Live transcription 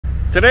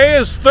Today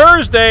is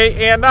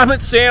Thursday and I'm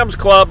at Sam's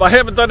Club. I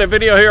haven't done a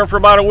video here for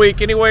about a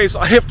week. Anyways,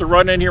 I have to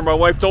run in here. My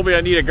wife told me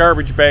I need a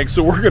garbage bag,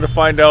 so we're going to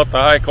find out the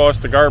high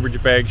cost of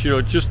garbage bags. You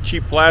know, just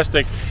cheap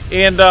plastic.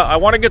 And I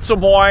want to get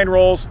some Hawaiian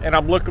rolls, and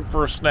I'm looking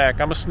for a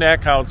snack. I'm a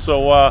snack hound,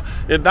 so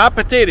not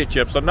potato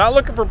chips. I'm not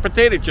looking for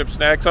potato chip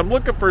snacks. I'm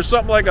looking for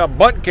something like a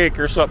bundt cake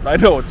or something. I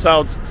know it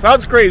sounds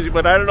crazy,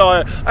 but I don't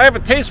know. I have a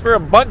taste for a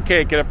bundt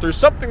cake, and if there's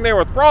something there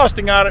with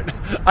frosting on it,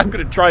 I'm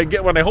going to try and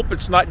get one. I hope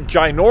it's not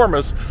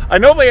ginormous. I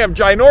know they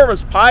have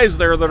ginormous pies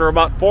there that are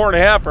about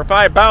 4.5 or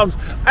 5 pounds.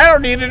 I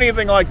don't need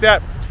anything like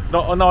that.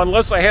 No,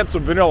 unless I had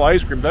some vanilla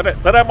ice cream, then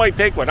I might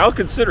take one. I'll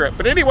consider it.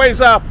 But anyways,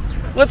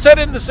 let's head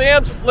into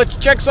Sam's. Let's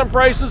check some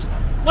prices.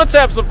 Let's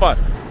have some fun.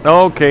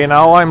 Okay,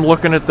 now I'm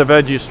looking at the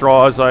veggie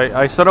straws.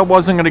 I said I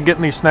wasn't going to get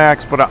any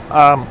snacks, but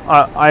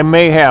I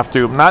may have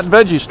to. Not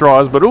veggie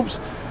straws, but oops.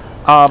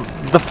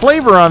 The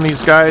flavor on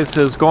these guys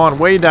has gone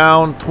way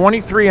down.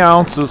 23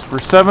 ounces for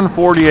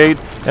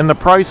 $7.48, and the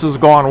price has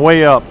gone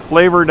way up.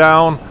 Flavor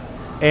down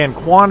and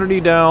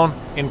quantity down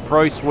and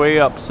price way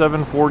up,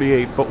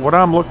 $7.48. But what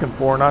I'm looking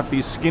for, not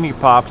these skinny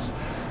pops.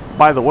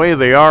 By the way,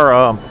 they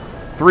are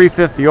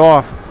 $3.50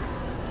 off,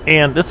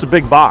 and it's a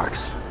big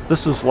box.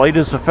 This is light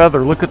as a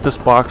feather. Look at this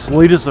box,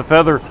 light as a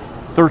feather,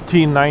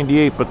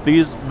 $13.98. But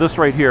this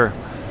right here,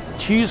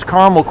 cheese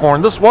caramel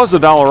corn, this was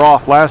 $1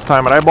 off last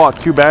time, and I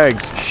bought 2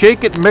 bags.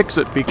 Shake it, mix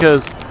it,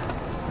 because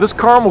this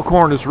caramel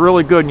corn is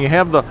really good. And you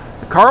have the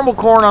caramel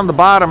corn on the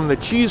bottom and the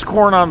cheese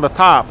corn on the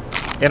top.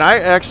 And I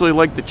actually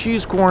like the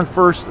cheese corn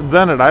first,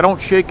 then it. I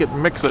don't shake it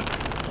and mix it.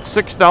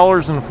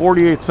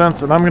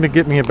 $6.48, and I'm going to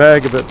get me a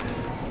bag of it.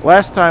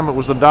 Last time it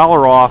was $1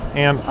 off,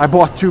 and I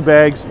bought 2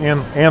 bags,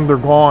 and they're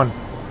gone.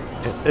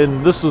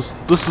 And this is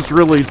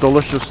really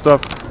delicious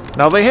stuff.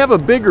 Now they have a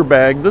bigger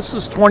bag. This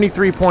is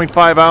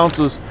 23.5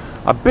 ounces.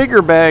 A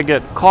bigger bag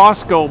at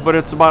Costco, but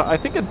it's about, I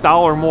think,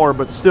 $1 more.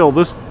 But still,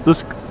 this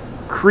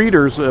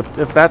Creators,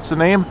 if that's the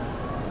name,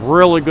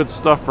 really good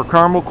stuff for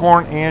caramel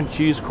corn and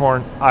cheese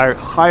corn. I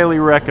highly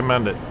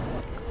recommend it.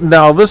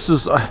 Now this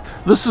is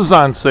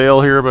on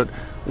sale here, but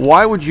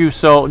why would you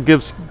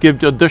give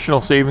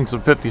additional savings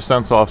of 50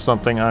 cents off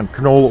something on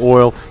canola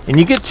oil? And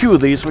you get 2 of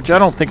these, which I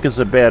don't think is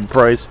a bad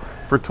price,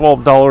 for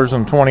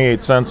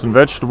 $12.28. And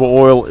vegetable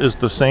oil is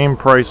the same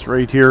price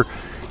right here,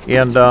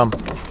 and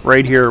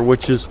right here,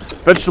 which is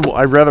vegetable.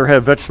 I'd rather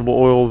have vegetable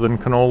oil than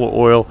canola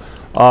oil.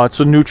 It's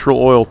a neutral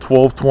oil,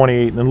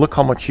 $12.28, and look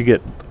how much you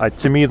get.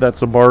 To me,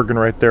 that's a bargain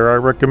right there. I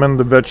recommend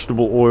the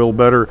vegetable oil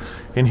better.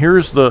 And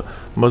here's the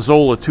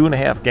Mazola,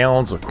 2.5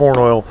 gallons of corn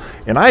oil,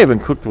 and I haven't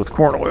cooked with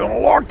corn oil in a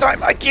long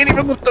time. I can't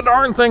even lift the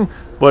darn thing.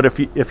 But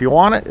if you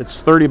want it, it's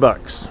 30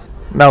 bucks.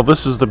 Now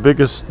this is the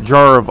biggest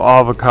jar of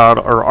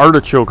avocado, or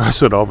artichoke. I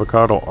said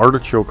avocado.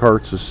 Artichoke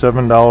hearts is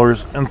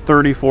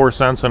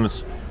 $7.34, and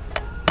it's,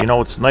 you know,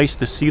 it's nice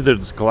to see that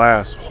it's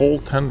glass. Whole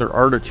tender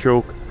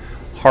artichoke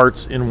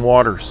hearts in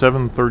water,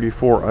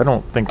 $7.34. I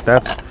don't think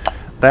that's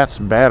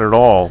bad at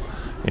all.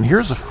 And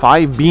here's a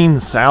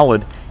 5-bean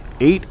salad,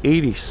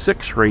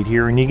 $8.86 right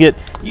here, and you get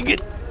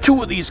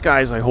 2 of these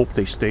guys. I hope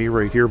they stay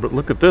right here. But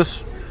look at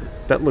this.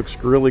 That looks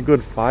really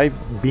good.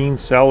 5-bean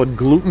salad,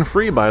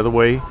 gluten-free, by the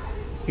way.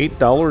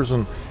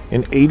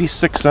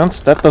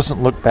 $8.86. That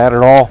doesn't look bad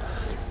at all,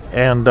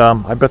 and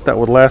I bet that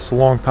would last a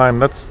long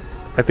time. I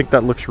think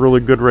that looks really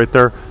good right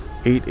there.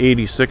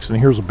 $8.86. And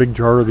here's a big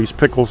jar of these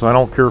pickles. I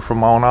don't care for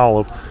Mount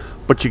Olive,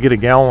 but you get a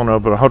gallon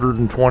of it,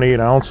 128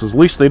 ounces. At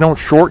least they don't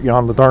short you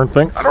on the darn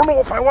thing. I don't know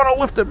if I want to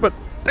lift it, but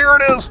there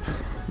it is.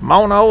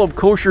 Mount Olive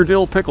kosher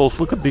dill pickles.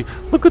 Look at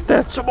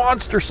that. It's a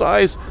monster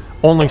size.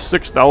 Only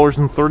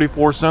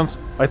 $6.34.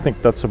 I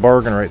think that's a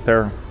bargain right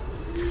there.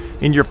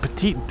 And your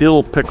petite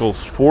dill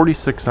pickles,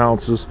 46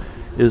 ounces,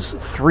 is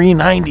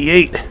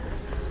 $3.98.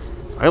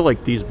 I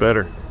like these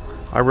better.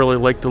 I really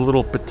like the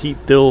little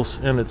petite dills,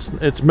 and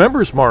it's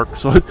Members Mark,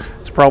 so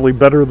it's probably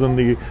better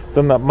than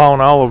that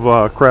Mount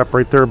Olive crap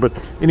right there. But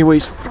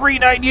anyways,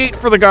 $3.98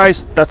 for the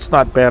guys. That's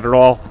not bad at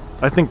all.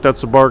 I think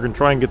that's a bargain.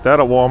 Try and get that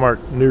at Walmart.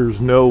 There's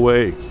no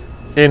way.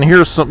 And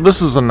here's some. This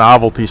is a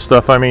novelty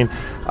stuff. I mean,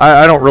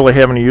 I don't really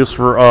have any use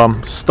for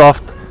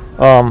stuffed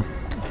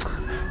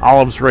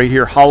olives right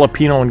here.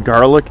 Jalapeno and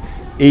garlic,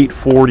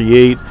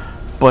 $8.48.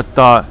 But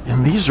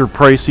and these are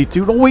pricey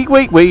too. Oh,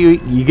 wait!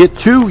 You get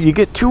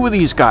 2 of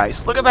these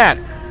guys. Look at that,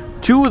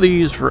 2 of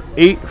these for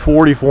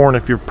 $8.44. And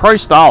if you're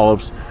priced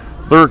olives,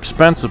 they're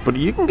expensive. But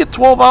you can get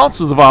 12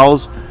 ounces of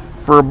olives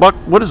for a buck.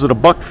 What is it?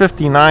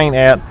 $1.59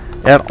 at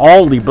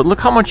Aldi. But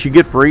look how much you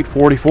get for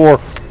 $8.44.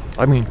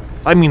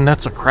 I mean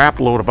that's a crap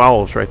load of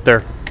olives right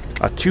there.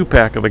 A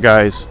 2-pack of the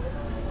guys.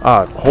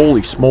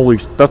 Holy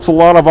smolies, that's a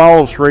lot of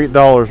olives for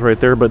 $8 right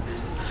there. But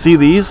see,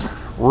 these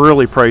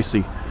really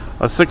pricey.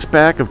 A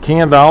 6-pack of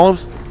canned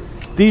olives.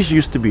 These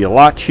used to be a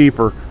lot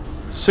cheaper.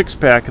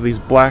 6-pack of these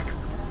black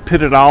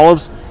pitted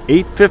olives,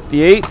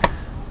 $8.58.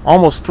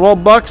 Almost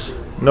 12 bucks.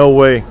 No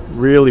way.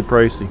 Really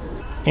pricey.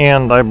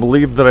 And I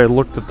believe that I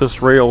looked at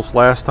this rails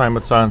last time.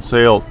 It's on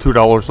sale,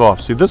 $2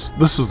 off. See, this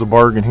is the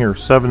bargain here.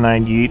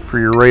 $7.98 for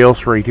your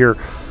rails right here.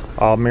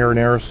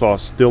 marinara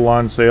sauce still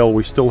on sale.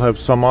 We still have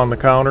some on the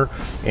counter,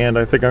 and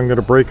I think I'm going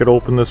to break it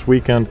open this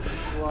weekend.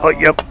 Oh,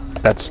 yep,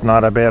 that's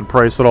not a bad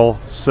price at all.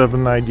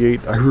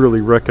 $7.98. I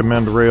really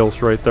recommend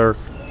Rails right there.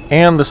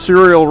 And the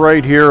cereal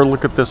right here,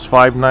 look at this,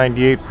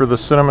 $5.98 for the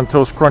Cinnamon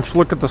Toast Crunch.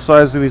 Look at the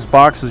size of these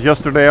boxes.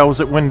 Yesterday I was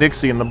at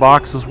Winn-Dixie and the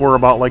boxes were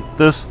about like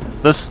this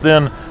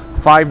thin,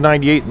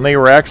 $5.98, and they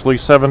were actually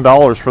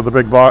 $7 for the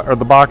big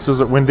the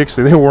boxes at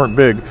Winn-Dixie. They weren't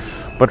big,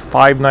 but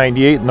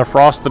 $5.98. And the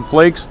Frosted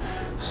Flakes,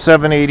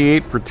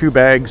 $7.88 for 2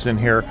 bags in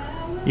here.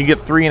 You get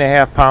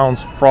 3.5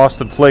 pounds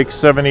Frosted Flakes,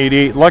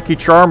 $7.88. Lucky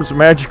Charms,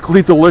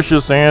 magically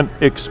delicious and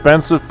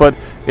expensive, but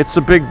it's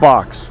a big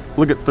box.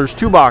 Look at, there's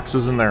 2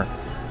 boxes in there.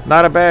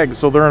 Not a bag,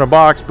 so they're in a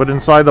box, but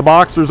inside the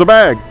box there's a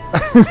bag.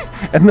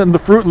 And then the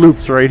Fruit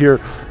Loops right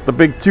here, the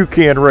big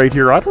toucan right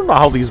here. I don't know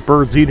how these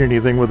birds eat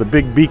anything with a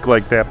big beak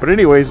like that, but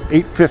anyways,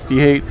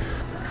 $8.58.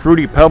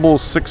 Fruity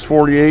Pebbles,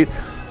 $6.48.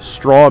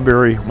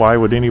 Strawberry, why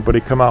would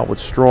anybody come out with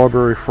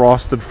strawberry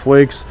Frosted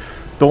Flakes?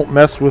 Don't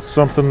mess with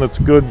something that's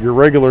good, your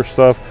regular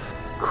stuff.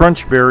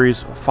 Crunch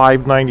Berries,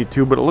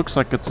 $5.92, but it looks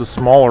like it's a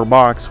smaller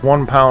box,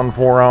 1 pound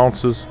 4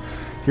 ounces.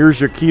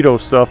 Here's your keto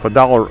stuff,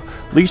 $1,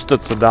 at least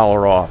it's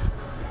 $1 off.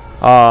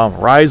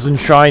 Rise and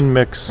Shine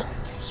Mix,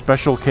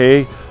 Special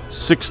K,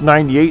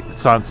 $6.98.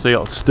 It's on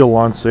sale. It's still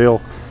on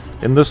sale.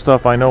 And this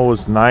stuff I know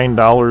is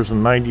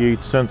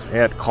 $9.98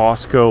 at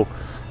Costco.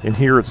 And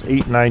here it's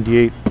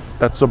 $8.98.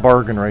 That's a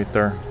bargain right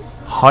there.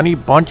 Honey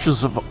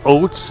Bunches of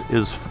Oats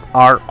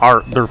are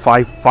they're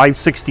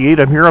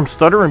 $5.68. I'm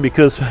stuttering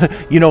because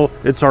you know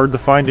it's hard to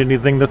find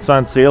anything that's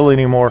on sale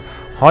anymore.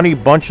 Honey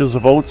Bunches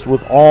of Oats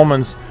with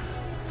almonds,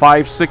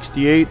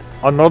 $5.68.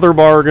 Another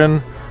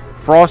bargain.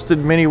 Frosted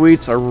Mini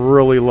Wheats, I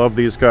really love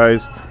these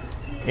guys,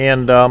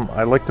 and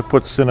I like to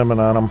put cinnamon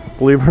on them,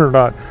 believe it or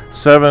not.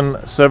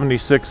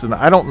 $7.76, and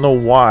I don't know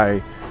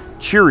why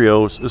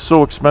Cheerios is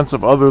so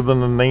expensive other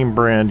than the name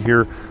brand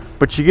here,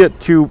 but you get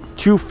two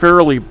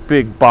fairly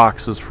big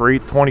boxes for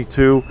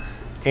 $8.22,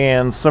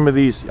 and some of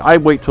these I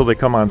wait till they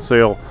come on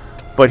sale.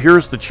 But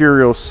here's the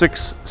Cheerios,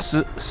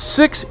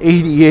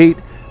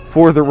 $6.88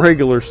 for the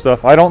regular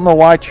stuff. I don't know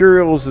why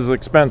Cheerios is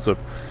expensive.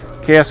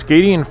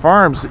 Cascadian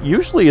Farms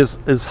usually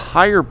is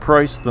higher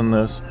priced than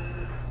this,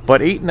 but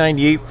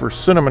 $8.98 for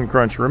Cinnamon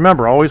Crunch.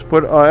 Remember, always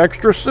put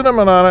extra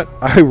cinnamon on it.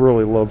 I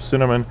really love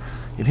cinnamon.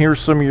 And here's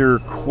some of your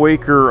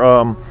Quaker,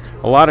 a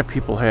lot of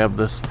people have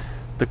this,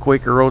 the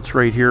Quaker Oats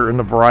right here in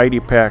the variety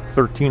pack,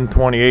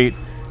 $13.28.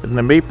 And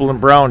the maple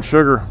and brown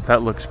sugar,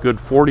 that looks good,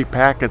 40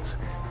 packets,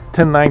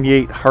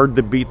 $10.98. Hard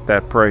to beat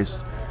that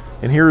price.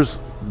 And here's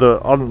the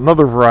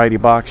another variety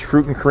box,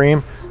 fruit and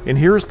cream. And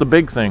here's the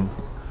big thing,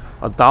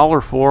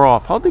 $1.04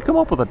 off. How'd they come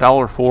up with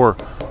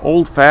 $1.04?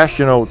 Old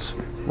Fashioned Oats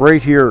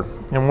right here.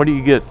 And what do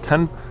you get?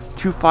 2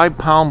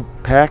 5-pound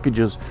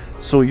packages.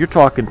 So you're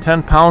talking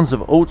 10 pounds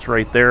of oats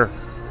right there.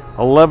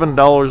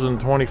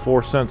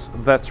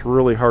 $11.24. That's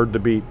really hard to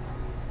beat.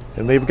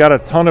 And they've got a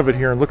ton of it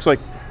here, and looks like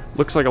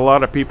a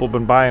lot of people have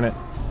been buying it.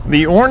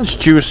 The orange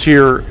juice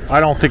here, I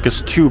don't think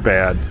is too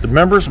bad. The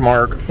Members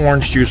Mark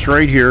orange juice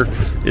right here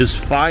is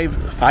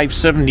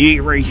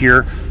 $5.78 right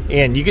here,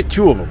 and you get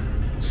 2 of them.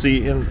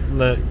 See,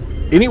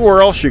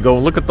 anywhere else you go,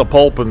 look at the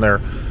pulp in there.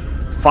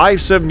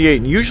 $5.78,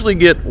 and you usually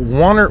get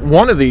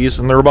one of these,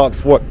 and they're about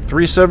what,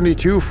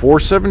 $3.72,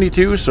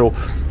 $4.72. So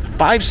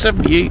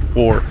 $5.78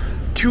 for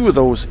 2 of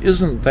those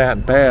isn't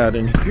that bad.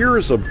 And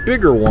here's a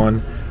bigger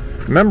one.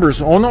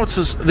 Members, oh no, it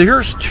says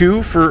here's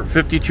 2 for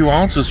 52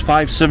 ounces,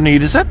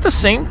 $5.78. Is that the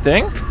same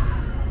thing?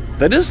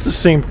 That is the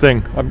same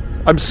thing.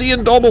 I'm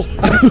seeing double.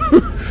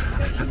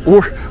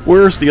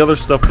 Where's the other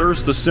stuff?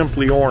 There's the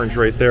Simply Orange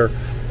right there.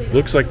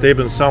 Looks like they've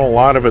been selling a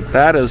lot of it.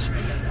 That is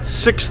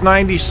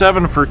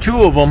 $6.97 for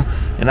 2 of them,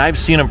 and I've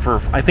seen them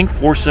for I think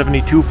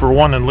 $4.72 for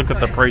 1. And look at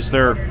the price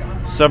there,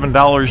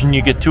 $7, and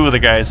you get 2 of the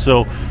guys.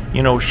 So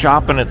you know,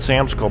 shopping at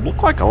Sam's Club,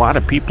 look like a lot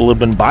of people have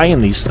been buying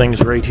these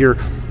things right here.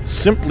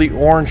 Simply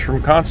Orange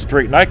from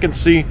Concentrate, and I can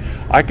see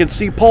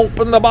pulp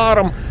in the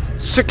bottom.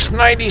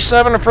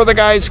 $6.97 for the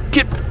guys.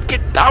 Get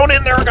down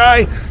in there,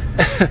 guy.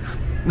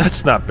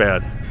 That's not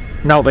bad.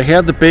 Now they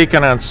had the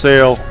bacon on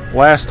sale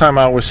last time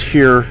I was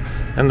here,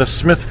 and the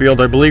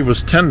Smithfield I believe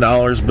was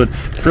 $10, but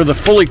for the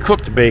fully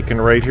cooked bacon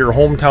right here,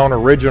 Hometown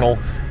Original,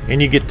 and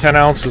you get 10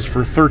 ounces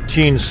for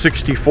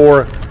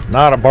 $13.64.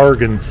 Not a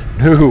bargain.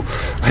 No,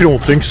 I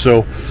don't think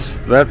so.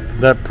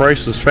 That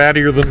price is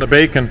fattier than the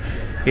bacon.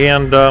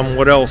 And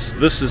what else?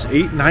 This is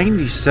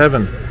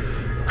 $8.97.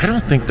 I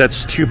don't think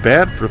that's too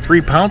bad for 3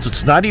 pounds.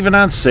 It's not even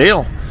on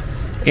sale.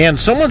 And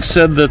someone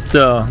said that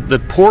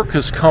that pork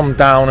has come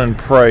down in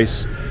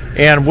price,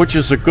 and which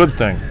is a good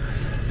thing.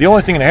 The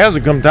only thing that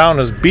hasn't come down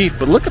is beef.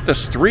 But look at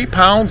this, 3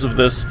 pounds of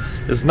this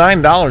is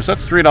 $9.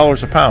 That's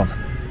 $3 a pound.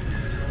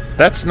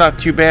 That's not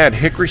too bad.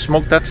 Hickory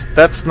smoked,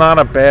 that's not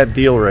a bad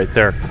deal right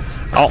there.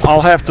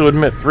 I'll have to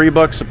admit,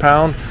 $3 a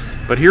pound.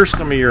 But here's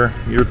some of your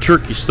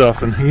turkey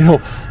stuff, and you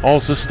know, all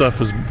this stuff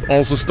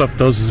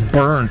does is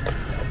burn.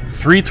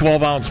 3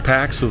 12-ounce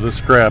packs of this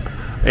crap,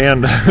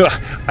 and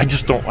I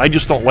just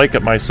don't like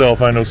it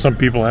myself. I know some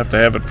people have to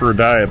have it for a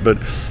diet, but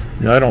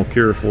I don't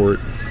care for it.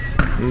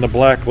 And the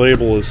black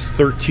label is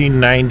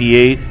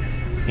 $13.98,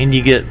 and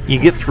you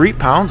get 3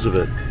 pounds of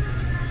it.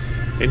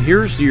 And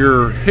here's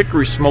your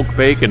hickory smoked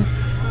bacon.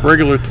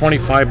 Regular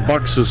 25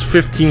 bucks is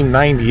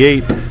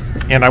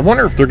 $15.98. And I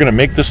wonder if they're going to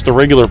make this the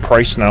regular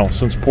price now,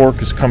 since pork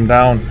has come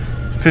down.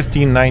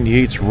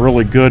 $15.98 is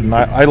really good, and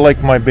I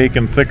like my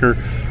bacon thicker.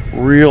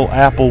 Real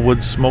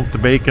Applewood smoked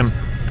bacon,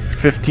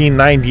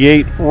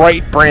 $15.98.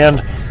 Right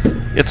brand.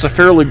 It's a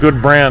fairly good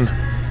brand.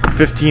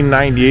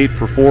 $15.98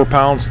 for 4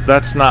 pounds.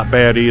 That's not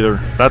bad either.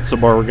 That's a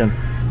bargain.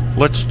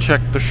 Let's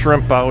check the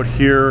shrimp out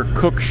here.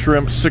 Cooked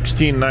shrimp,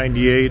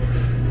 $16.98.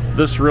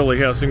 This really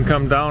hasn't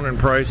come down in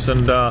price,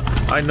 and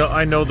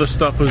I know this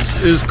stuff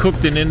is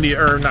cooked in India,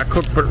 or not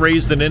cooked but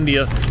raised in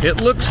India.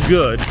 It looks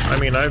good. I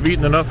mean, I've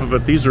eaten enough of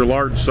it. These are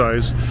large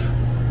size,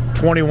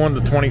 21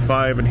 to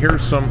 25, and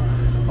here's some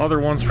other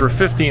ones for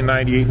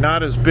 $15.98.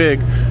 Not as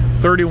big,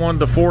 31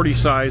 to 40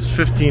 size,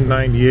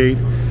 $15.98.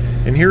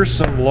 And here's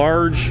some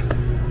large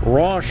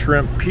raw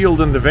shrimp peeled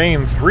in the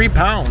vein, 3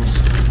 pounds.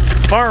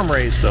 Farm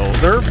raised though.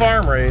 They're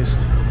farm raised.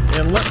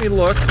 And let me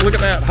look at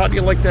that. How do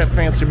you like that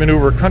fancy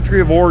maneuver?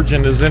 Country of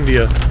origin is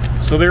India.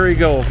 So there you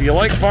go. If you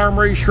like farm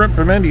raised shrimp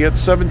from India,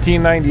 it's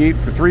 $17.98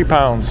 for 3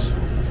 pounds.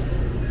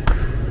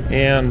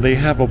 And they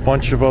have a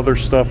bunch of other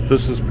stuff.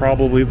 This is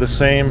probably the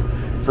same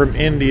from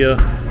India.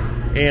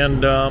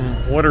 And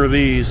what are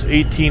these?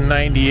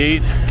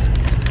 $18.98.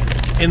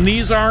 And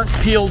these aren't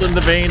peeled in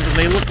the veins, and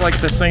they look like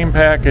the same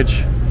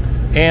package.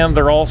 And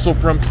they're also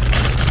from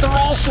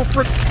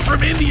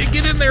India.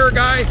 Get in there,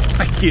 guy.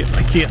 I can't.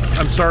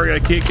 I'm sorry, I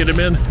can't get them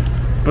in.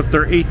 But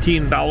they're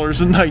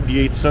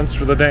 $18.98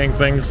 for the dang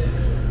things.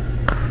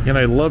 And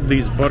I love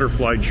these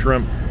butterflied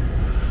shrimp.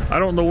 I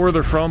don't know where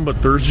they're from,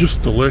 but they're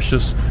just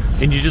delicious.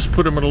 And you just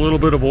put them in a little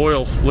bit of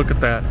oil. Look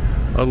at that.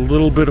 A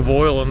little bit of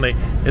oil, and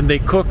they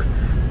cook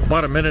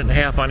about 1.5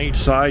 minutes on each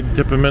side.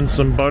 Dip them in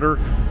some butter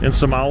and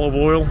some olive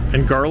oil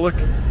and garlic,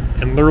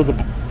 and they're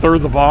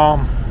the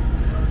bomb.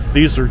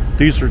 These are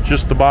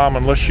just the bomb,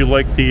 unless you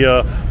like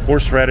the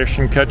horseradish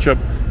and ketchup.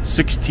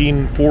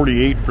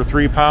 $16.48 for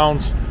 3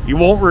 pounds. You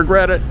won't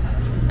regret it.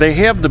 They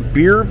have the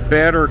beer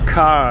batter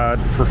cod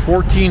for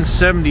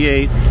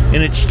 $14.78,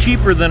 and it's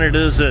cheaper than it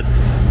is at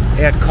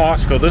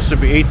Costco. This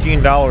would be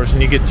 $18,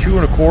 and you get 2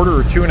 1/4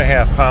 or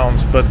 2.5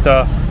 pounds. But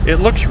it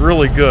looks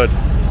really good.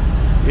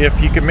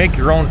 If you can make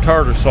your own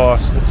tartar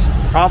sauce, it's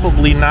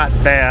probably not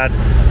bad.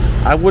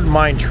 I wouldn't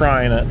mind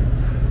trying it.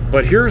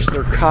 But here's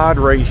their cod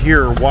right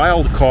here,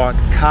 wild caught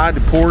cod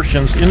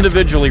portions,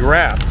 individually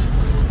wrapped,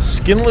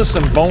 skinless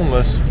and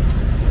boneless,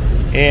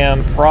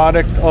 and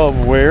product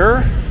of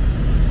where?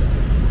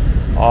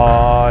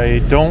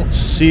 I don't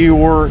see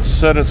where it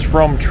said it's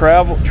from.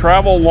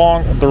 Travel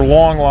long, they're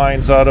long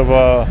lines out of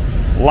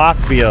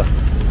Latvia.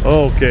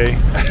 Okay.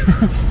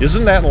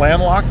 Isn't that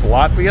landlocked,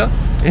 Latvia,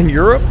 in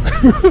Europe?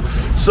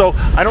 So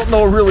I don't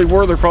know really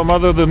where they're from,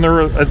 other than they're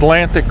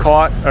Atlantic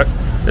cod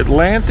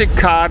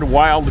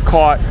wild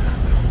caught,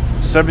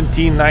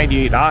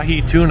 $17.98.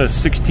 Ahi tuna,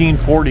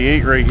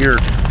 $16.48 right here.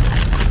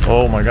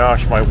 Oh my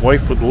gosh, my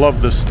wife would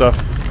love this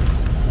stuff.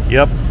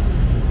 Yep,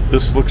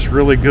 this looks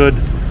really good.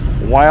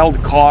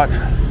 Wild caught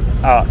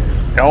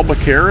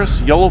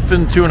albacaris,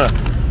 yellowfin tuna.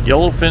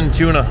 Yellowfin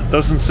tuna.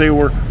 Doesn't say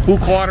who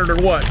caught it or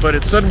what, but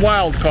it said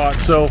wild caught,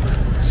 so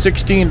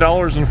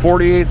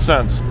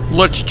 $16.48.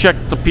 Let's check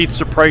the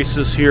pizza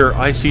prices here.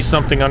 I see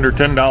something under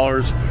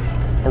 $10.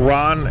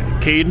 Ron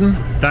Caden,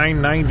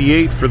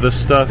 $9.98 for this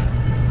stuff.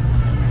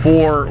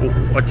 For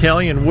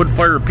Italian wood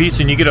fire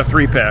pizza, and you get a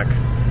 3-pack.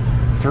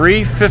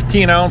 3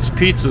 15-ounce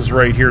pizzas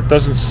right here. It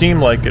doesn't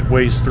seem like it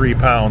weighs 3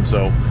 pounds,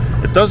 though.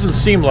 It doesn't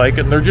seem like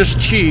it, and they're just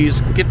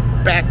cheese. Get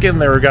back in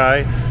there,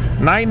 guy.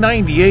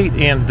 $9.98,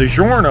 and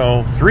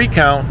DiGiorno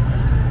 3-count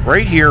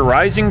right here,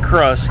 rising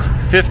crust,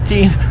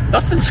 15.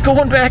 Nothing's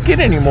going back in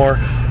anymore.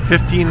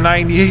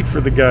 $15.98 for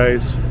the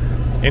guys.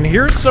 And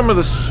here's some of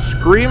the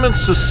Screaming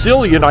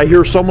Sicilian. I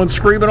hear someone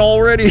screaming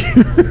already.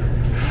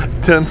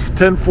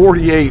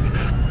 $10.48.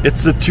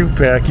 It's a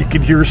 2-pack. You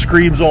can hear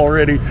screams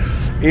already.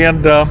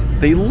 And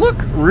they look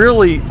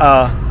really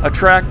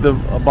attractive,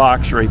 a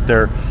box right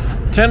there.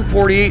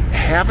 $10.48.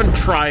 Haven't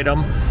tried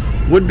them.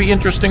 Would be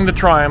interesting to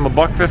try them.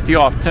 $1.50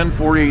 off.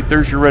 $10.48.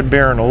 There's your Red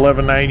Baron.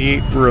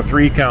 $11.98 for a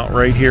 3-count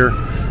right here.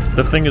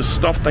 The thing is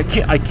stuffed. I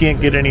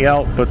can't get any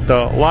out, but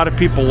a lot of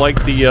people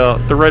like the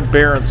Red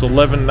Baron's.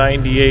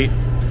 $11.98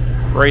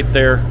 right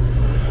there.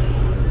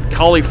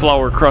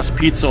 Cauliflower crust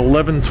pizza,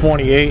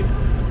 $11.28.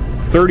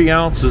 30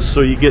 ounces,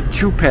 so you get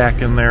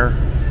 2-pack in there.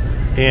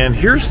 And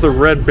here's the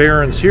Red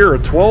Barons here, a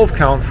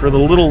 12-count for the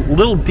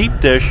little deep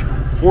dish,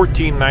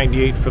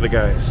 $14.98 for the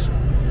guys.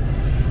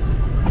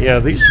 Yeah,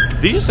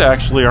 these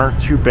actually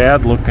aren't too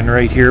bad looking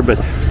right here,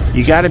 but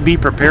you got to be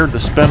prepared to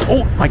spend.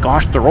 Oh my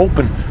gosh, they're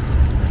open.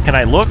 Can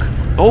I look?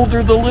 Oh,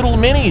 they're the little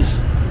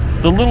minis.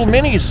 The little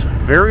minis,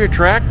 very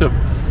attractive.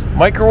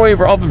 Microwave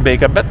or oven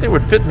bake. I bet they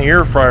would fit in the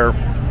air fryer.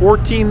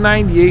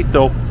 $14.98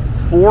 though.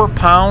 4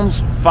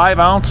 pounds, 5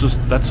 ounces.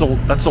 That's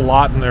a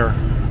lot in there.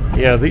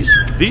 Yeah,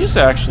 these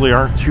actually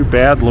aren't too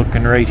bad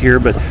looking right here,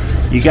 but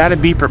You got to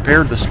be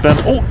prepared to spend.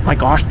 Oh my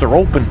gosh, they're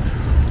open.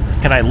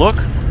 Can I look?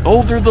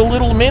 Oh, they're the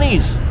little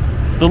minis.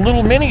 The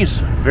little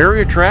minis,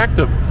 very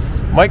attractive.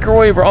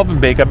 Microwave or oven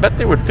bake. I bet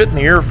they would fit in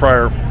the air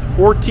fryer.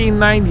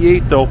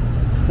 $14.98 though.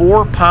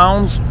 4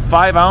 pounds,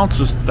 5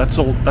 ounces. That's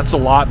a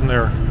lot in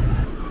there.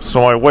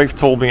 So my wife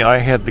told me I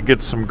had to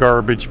get some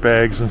garbage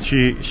bags, and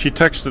she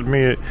texted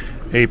me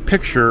a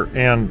picture,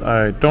 and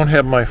I don't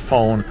have my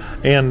phone,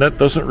 and that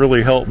doesn't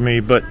really help me,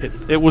 but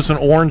it was an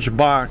orange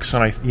box,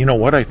 and you know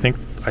what, I think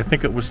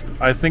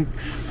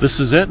this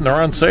is it, and they're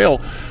on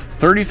sale.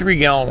 33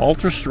 gallon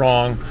ultra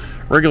strong,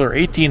 regular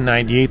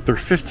 $18.98, they're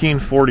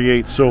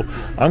 $15.48. So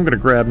I'm gonna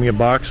grab me a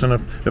box, and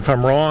if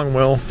I'm wrong,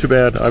 well, too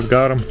bad, I've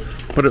got them.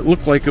 But it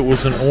looked like it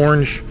was an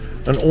orange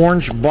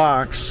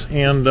box,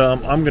 and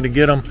I'm gonna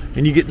get them,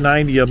 and you get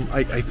 90 of them.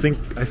 I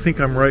think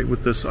I'm right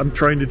with this. I'm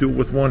trying to do it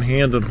with one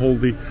hand and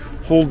hold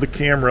the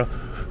camera.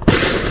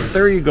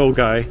 There you go,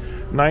 guy.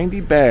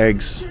 90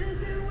 bags,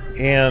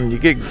 and you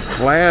get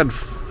Glad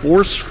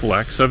Force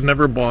Flex. I've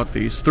never bought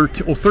these.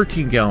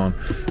 13 gallon.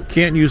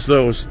 Can't use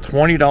those.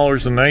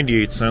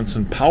 $20.98,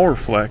 and Power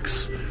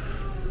Flex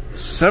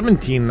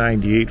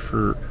 $17.98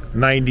 for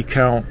 90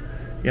 count.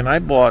 And I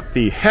bought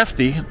the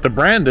Hefty, the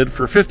branded,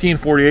 for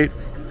 $15.48.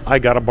 I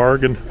got a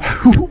bargain.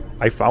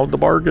 I found the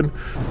bargain.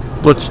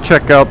 Let's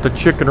check out the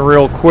chicken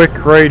real quick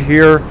right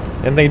here.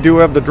 And they do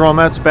have the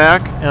drumettes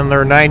back, and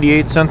they're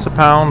 98 cents a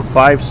pound,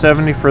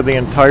 $5.70 for the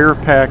entire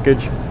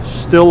package.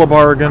 Still a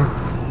bargain.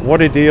 What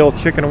a deal.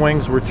 Chicken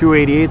wings were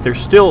 $2.88. They're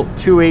still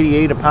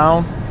 $2.88 a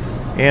pound.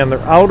 And they're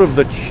out of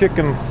the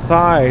chicken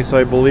thighs,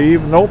 I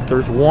believe. Nope,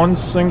 there's one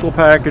single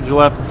package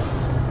left.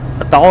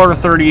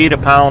 $1.38 a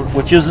pound,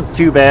 which isn't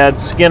too bad.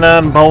 Skin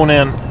on, bone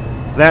in.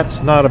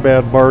 That's not a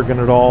bad bargain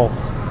at all.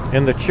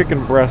 And the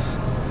chicken breast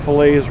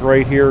fillets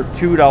right here,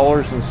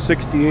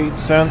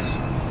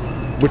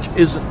 $2.68, which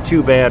isn't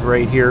too bad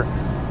right here.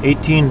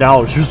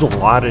 $18. There's a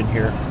lot in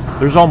here.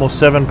 There's almost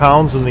 7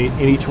 pounds in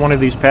each one of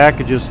these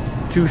packages.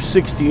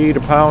 $2.68 a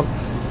pound.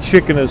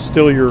 Chicken is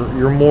still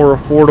your more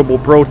affordable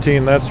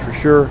protein, that's for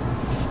sure.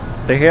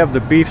 They have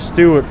the beef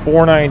stew at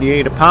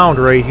 $4.98 a pound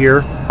right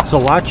here. It's a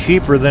lot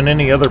cheaper than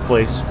any other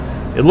place.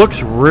 It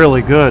looks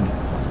really good.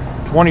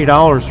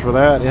 $20 for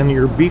that. And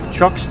your beef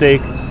chuck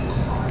steak,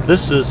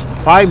 this is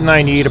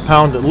 $5.98 a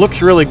pound. It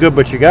looks really good,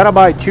 but you gotta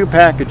buy 2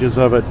 packages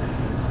of it.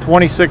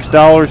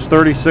 $26,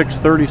 $36,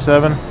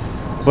 $37.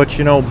 But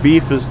you know,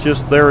 beef is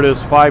just, there it is,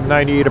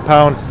 $5.98 a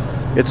pound.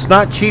 It's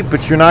not cheap,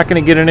 but you're not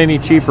going to get it any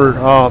cheaper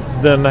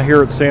than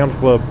here at Sam's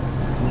Club.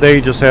 They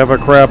just have a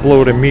crap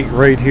load of meat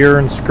right here,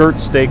 and skirt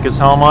steak is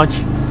how much?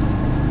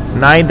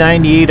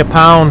 $9.98 a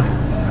pound.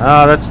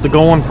 That's the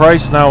going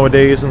price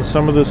nowadays. And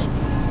some of this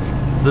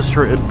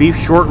beef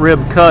short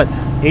rib cut,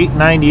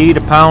 $8.98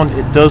 a pound.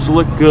 It does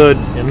look good,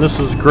 and this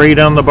is great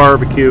on the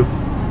barbecue.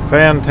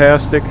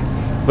 Fantastic.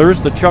 There's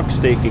the chuck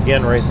steak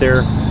again right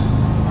there,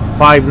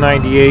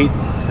 $5.98.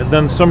 And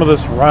then some of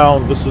this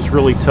round, this is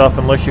really tough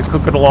unless you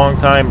cook it a long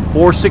time.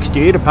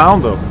 $4.68 a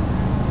pound though.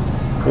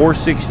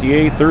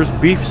 $4.68. There's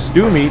beef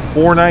stew meat,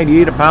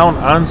 $4.98 a pound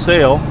on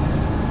sale.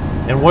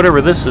 And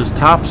whatever this is,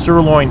 top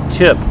sirloin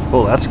tip.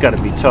 Oh, that's got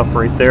to be tough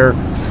right there.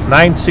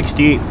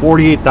 $9.68,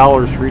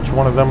 $48 for each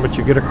one of them, but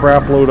you get a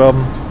crap load of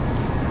them.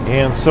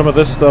 And some of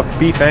this stuff,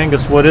 beef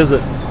Angus, what is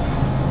it?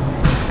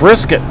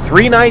 Brisket,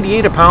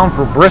 $3.98 a pound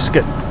for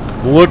brisket.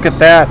 Look at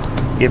that.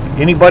 If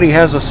anybody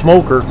has a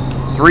smoker,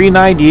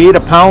 $3.98 a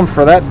pound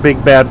for that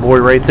big bad boy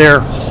right there.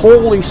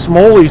 Holy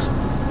smolies.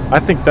 I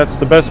think that's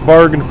the best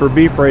bargain for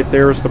beef right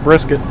there, is the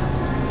brisket.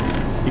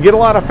 You get a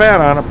lot of fat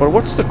on it, but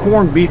what's the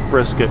corned beef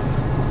brisket?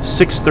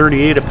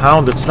 $6.38 a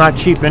pound. It's not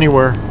cheap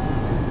anywhere.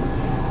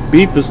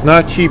 Beef is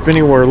not cheap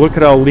anywhere. Look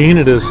at how lean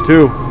it is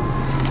too.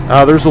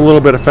 There's a little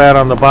bit of fat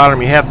on the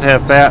bottom. You have to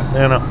have fat,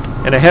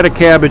 and a head of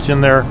cabbage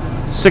in there.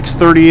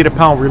 $6.38 a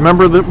pound.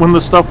 Remember that when the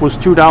stuff was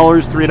 $2,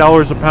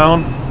 $3 a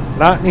pound?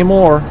 Not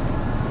anymore.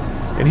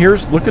 And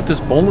here's, look at this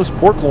boneless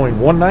pork loin,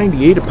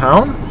 $1.98 a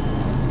pound.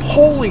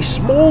 Holy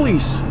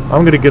smolies.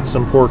 I'm gonna get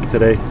some pork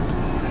today.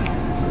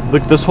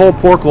 Look, this whole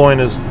pork loin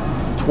is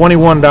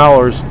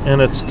 $21,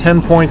 and it's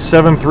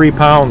 10.73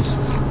 pounds.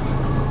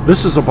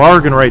 This is a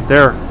bargain right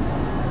there.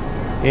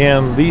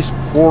 And these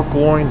pork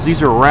loins,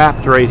 these are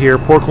wrapped right here.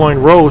 Pork loin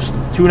roast,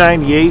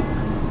 $2.98.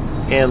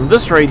 And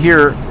this right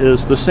here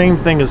is the same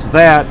thing as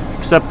that,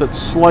 except it's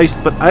sliced,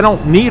 but I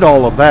don't need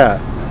all of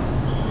that.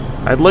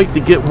 I'd like to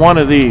get one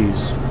of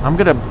these. I'm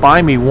gonna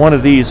buy me one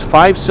of these.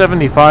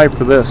 $5.75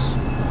 for this.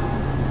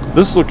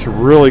 This looks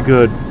really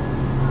good.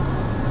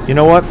 You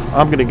know what?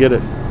 I'm gonna get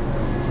it.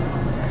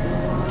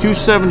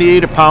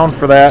 $2.78 a pound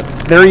for that.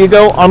 There you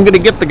go. I'm gonna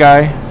get the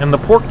guy. And the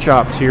pork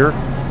chops here.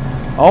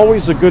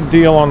 Always a good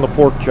deal on the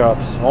pork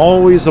chops.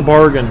 Always a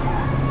bargain.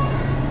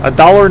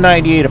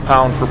 $1.98 a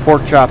pound for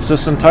pork chops.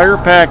 This entire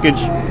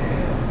package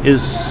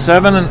is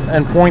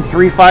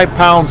 7.35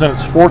 pounds, and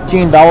it's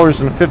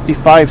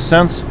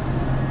 $14.55.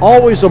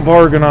 Always a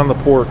bargain on the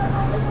pork.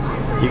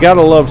 You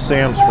gotta love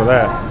Sam's for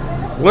that.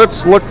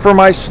 Let's look for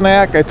my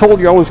snack. I told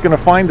you I was gonna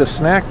find a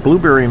snack.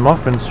 Blueberry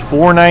muffins,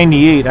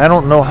 $4.98. I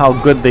don't know how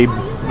good they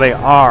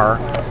are.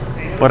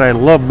 but I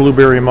love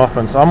blueberry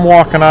muffins. I'm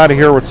walking out of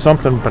here with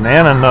something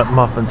banana nut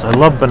muffins. I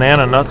love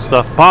banana nut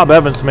stuff. Bob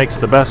Evans makes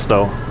the best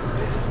though.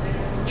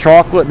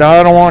 Chocolate, now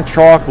I don't want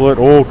chocolate.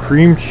 Oh,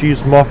 cream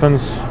cheese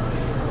muffins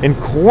and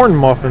corn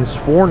muffins,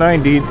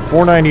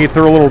 $4.98.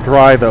 They're a little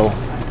dry though.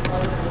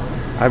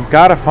 I've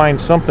got to find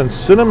something.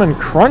 Cinnamon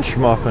crunch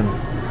muffin,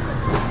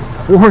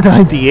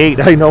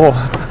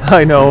 $4.98.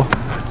 I know.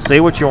 Say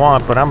what you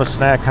want, but I'm a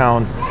snack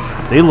hound.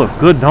 They look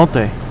good, don't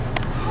they?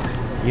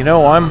 You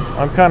know,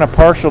 I'm kind of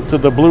partial to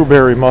the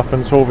blueberry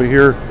muffins over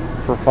here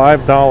for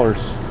 $5.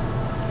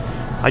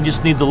 I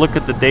just need to look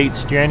at the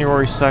dates.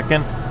 January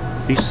 2nd,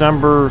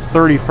 December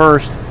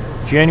 31st,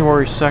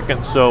 January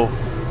 2nd. So,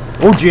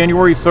 oh,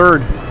 January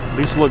 3rd.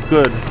 These look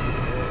good.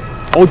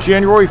 Oh,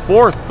 January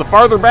 4th. The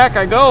farther back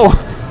I go,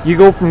 you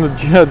go from the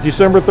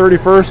December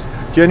 31st,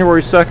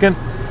 January 2nd,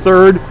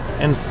 3rd,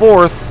 and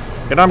 4th.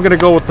 And I'm going to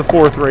go with the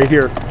 4th right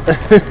here.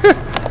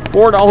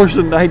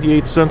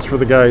 $4.98 for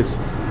the guys.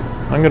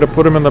 I'm going to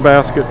put them in the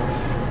basket.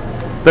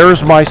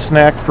 There's my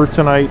snack for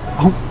tonight.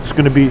 Oh, it's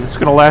going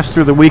to last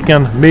through the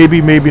weekend.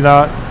 Maybe, maybe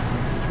not.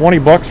 20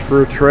 bucks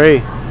for a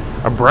tray.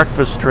 A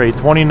breakfast tray,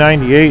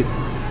 $20.98.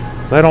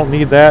 I don't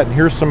need that. And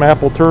here's some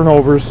apple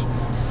turnovers,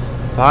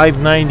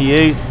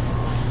 $5.98.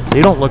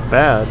 They don't look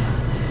bad.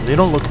 They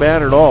don't look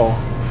bad at all.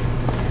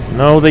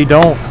 No, they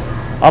don't.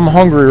 I'm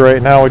hungry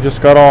right now. I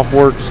just got off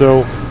work,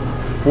 so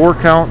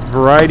 4-count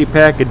variety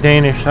pack of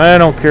Danish. I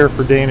don't care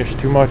for Danish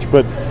too much,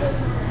 but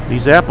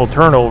these apple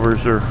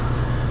turnovers are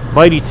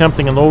mighty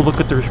tempting. And oh, look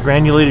at there's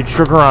granulated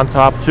sugar on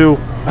top too.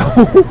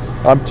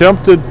 I'm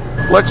tempted.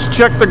 Let's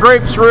check the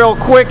grapes real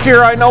quick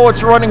here. I know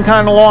it's running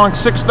kind of long.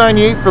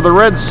 $6.98 for the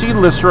red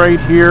seedless right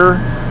here.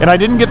 And I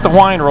didn't get the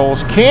wine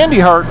rolls. Candy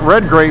Heart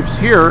red grapes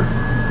here.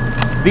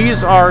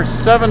 These are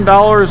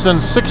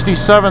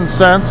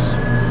 $7.67.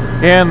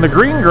 And the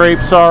green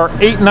grapes are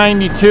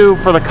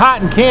 $8.92 for the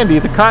cotton candy.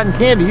 The cotton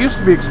candy used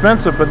to be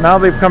expensive, but now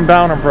they've come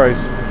down in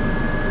price.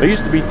 They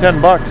used to be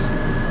 10 bucks,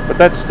 but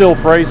that's still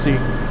pricey.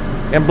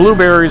 And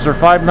blueberries are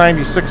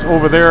 $5.96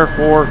 over there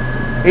for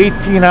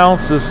 18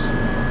 ounces.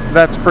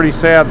 That's pretty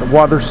sad.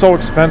 Wow, they're so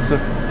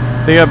expensive.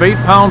 They have 8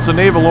 pounds of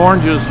navel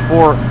oranges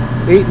for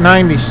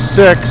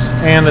 $8.96,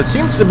 and it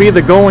seems to be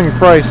the going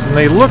price. And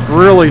they look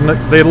really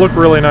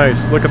nice.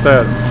 Look at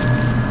that.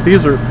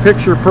 These are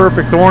picture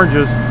perfect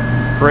oranges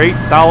for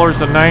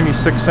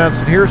 $8.96.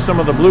 And here's some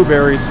of the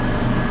blueberries,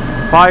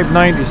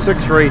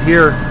 $5.96 right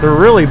here. They're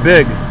really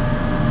big.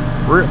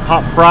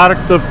 Hot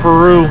product of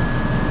Peru.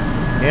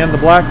 And the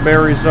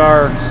blackberries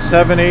are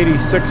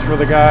 $7.86 for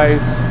the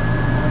guys.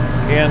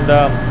 And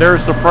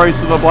there's the price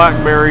of the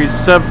blackberries,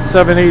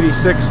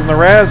 $7.86. And the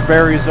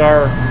raspberries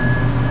are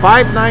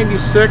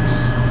 $5.96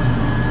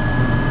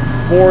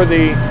 for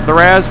the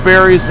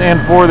raspberries,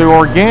 and for the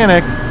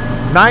organic,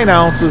 9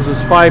 ounces is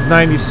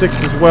 $5.96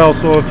 as well.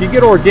 So if you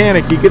get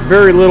organic, you get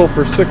very little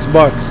for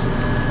 $6.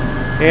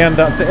 And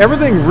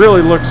everything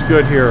really looks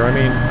good here. I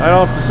mean, I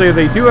don't have to say,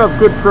 they do have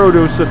good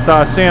produce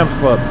at Sam's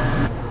Club.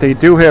 They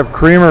do have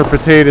creamer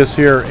potatoes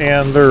here,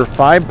 and their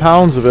 5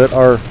 pounds of it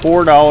are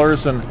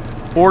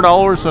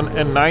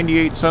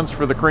 $4.98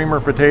 for the creamer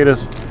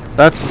potatoes.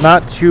 That's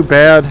not too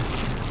bad.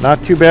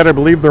 Not too bad. I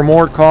believe they're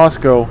more at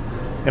Costco.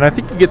 And I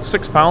think you get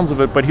 6 pounds of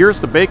it. But here's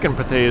the bacon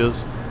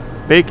potatoes.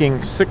 Baking,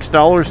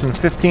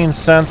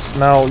 $6.15.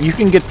 Now, you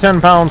can get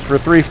 10 pounds for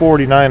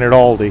 $3.49 at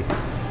Aldi,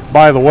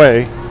 by the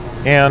way.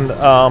 And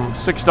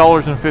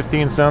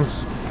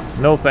 $6.15.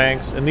 No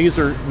thanks. And these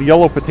are, the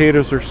yellow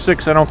potatoes are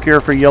 6. I don't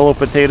care for yellow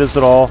potatoes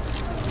at all.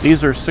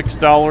 These are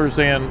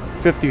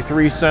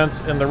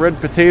 $6.53, and the red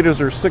potatoes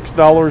are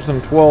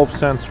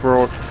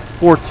 $6.12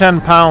 for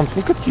 10 pounds.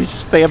 Look at you,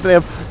 they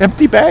have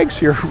empty bags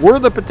here. Where are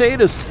the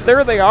potatoes?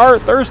 There they are.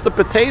 There's the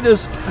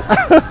potatoes.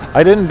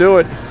 I didn't do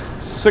it.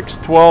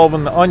 $6.12,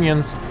 and the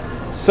onions,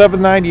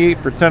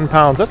 $7.98 for 10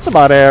 pounds. That's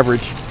about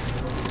average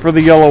for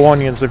the yellow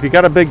onions. If you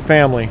got a big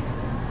family,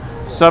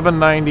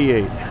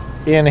 $7.98.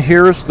 And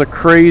here's the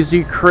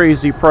crazy,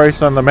 crazy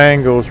price on the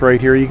mangoes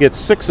right here. You get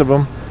 6 of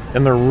them,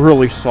 and they're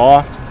really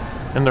soft.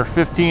 And they're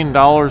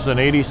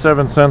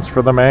 $15.87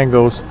 for the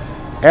mangoes.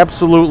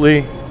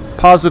 Absolutely,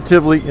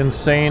 positively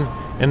insane.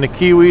 And the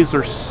kiwis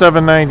are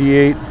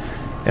 $7.98.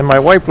 And my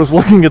wife was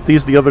looking at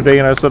these the other day,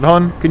 and I said,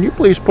 "Hun, can you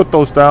please put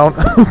those down?"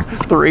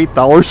 They're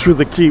 $8 for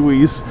the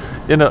kiwis.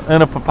 And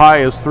a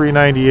papaya is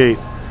 $3.98.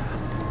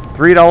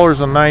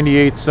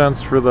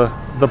 $3.98 for the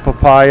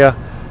papaya.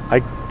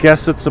 I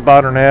guess it's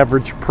about an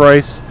average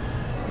price.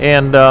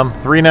 And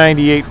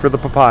 $3.98 for the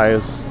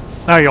papayas.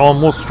 I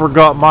almost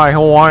forgot my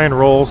Hawaiian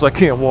rolls. I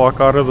can't walk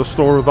out of the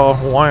store without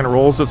Hawaiian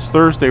rolls. It's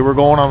Thursday. We're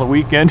going on the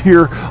weekend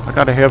here. I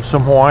got to have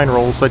some Hawaiian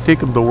rolls. I take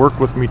them to work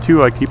with me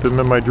too. I keep them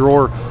in my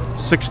drawer.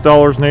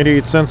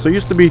 $6.88. They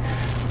used to be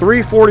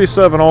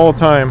 $3.47 all the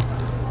time.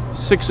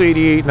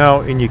 $6.88 now,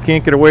 and you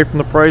can't get away from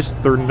the price.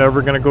 They're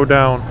never going to go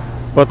down,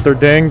 but they're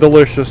dang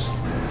delicious.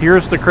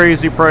 Here's the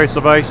crazy price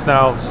of ice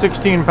now.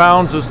 16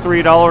 pounds is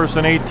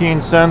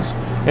 $3.18,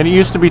 and it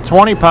used to be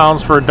 20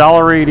 pounds for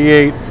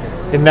 $1.88.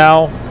 And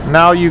now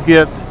you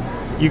get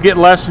you get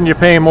less and you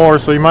pay more.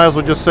 So you might as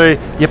well just say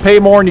you pay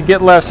more and you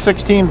get less.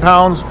 16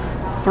 pounds,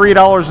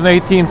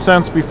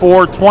 $3.18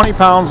 before. 20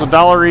 pounds,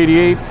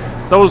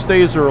 $1.88. Those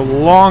days are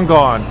long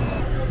gone.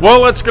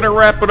 Well, that's going to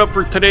wrap it up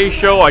for today's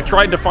show. I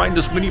tried to find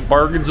as many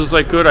bargains as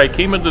I could. I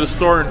came into the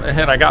store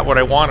and I got what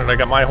I wanted. I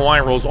got my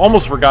Hawaiian rolls.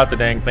 Almost forgot the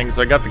dang things.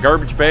 I got the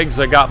garbage bags.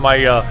 I got my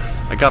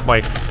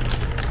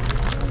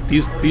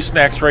these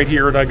snacks right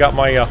here, and I got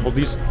my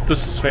this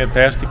is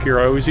fantastic here.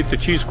 I always eat the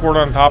cheese corn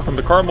on top and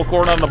the caramel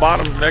corn on the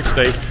bottom the next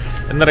day.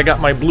 And then I got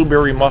my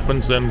blueberry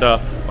muffins, and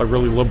I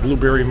really love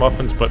blueberry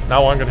muffins, but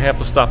now I'm going to have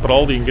to stop at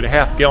Aldi and get a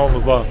half gallon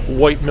of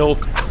white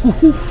milk.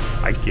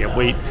 I can't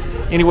wait.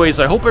 Anyways,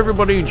 I hope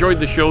everybody enjoyed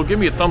the show. Give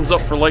me a thumbs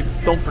up for like.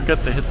 Don't forget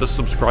to hit the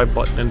subscribe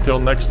button. Until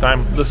next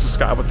time, this is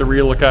Scott with The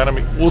Real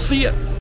Economy. We'll see you.